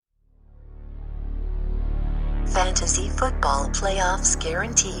Fantasy Football Playoffs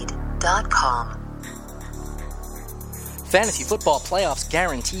Guaranteed.com. Fantasy Football Playoffs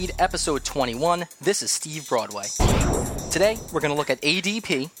Guaranteed, Episode 21. This is Steve Broadway. Today, we're going to look at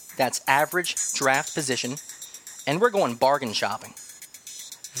ADP, that's average draft position, and we're going bargain shopping.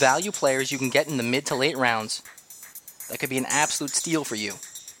 Value players you can get in the mid to late rounds that could be an absolute steal for you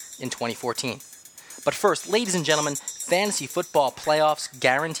in 2014. But first, ladies and gentlemen, Fantasy Football Playoffs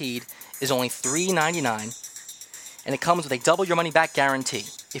Guaranteed is only $3.99, and it comes with a double your money back guarantee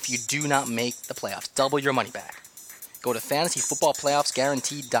if you do not make the playoffs. Double your money back. Go to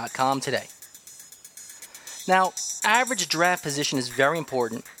fantasyfootballplayoffsguaranteed.com today. Now, average draft position is very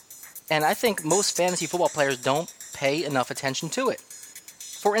important, and I think most fantasy football players don't pay enough attention to it.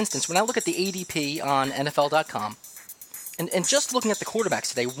 For instance, when I look at the ADP on NFL.com, and just looking at the quarterbacks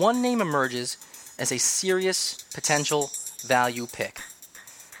today, one name emerges as a serious potential value pick.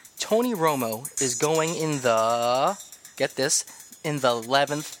 Tony Romo is going in the, get this, in the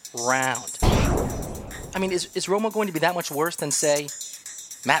 11th round. I mean, is Romo going to be that much worse than, say,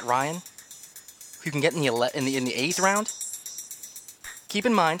 Matt Ryan, who you can get in the 8th round? Keep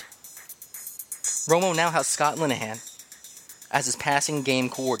in mind, Romo now has Scott Linehan as his passing game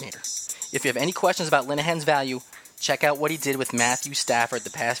coordinator. If you have any questions about Linehan's value, check out what he did with Matthew Stafford the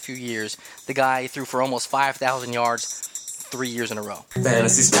past few years. The guy threw for almost 5,000 yards 3 years in a row.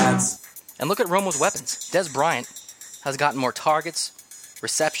 Fantasy stats. And look at Romo's weapons. Des Bryant has gotten more targets,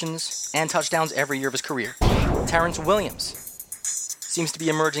 receptions, and touchdowns every year of his career. Terrence Williams seems to be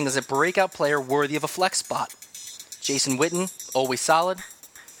emerging as a breakout player worthy of a flex spot. Jason Witten, always solid.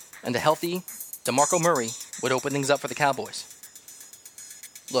 And a healthy DeMarco Murray would open things up for the Cowboys.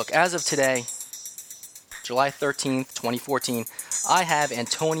 Look, as of today, July 13th, 2014, I have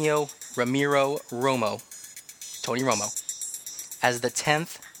Antonio Ramiro Romo, Tony Romo, as the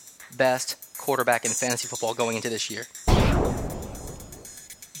 10th best quarterback in fantasy football going into this year.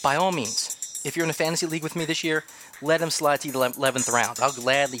 By all means, if you're in a fantasy league with me this year, let him slide to the 11th round. I'll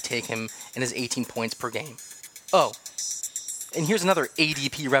gladly take him in his 18 points per game. Oh, and here's another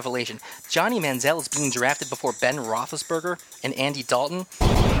ADP revelation. Johnny Manziel is being drafted before Ben Roethlisberger and Andy Dalton.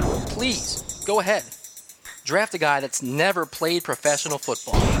 Please, go ahead. Draft a guy that's never played professional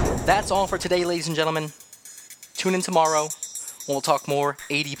football. That's all for today, ladies and gentlemen. Tune in tomorrow when we'll talk more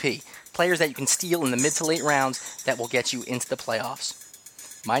ADP. Players that you can steal in the mid to late rounds that will get you into the playoffs.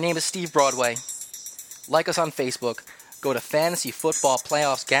 My name is Steve Broadway. Like us on Facebook. Go to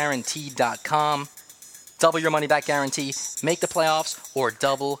fantasyfootballplayoffsguaranteed.com. Double your money back guarantee. Make the playoffs or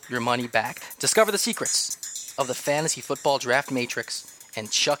double your money back. Discover the secrets of the fantasy football draft matrix and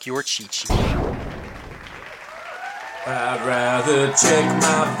chuck your cheat sheet. I'd rather check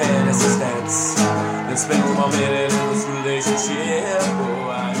my fantasy stats than spend 1 minute in this relationship.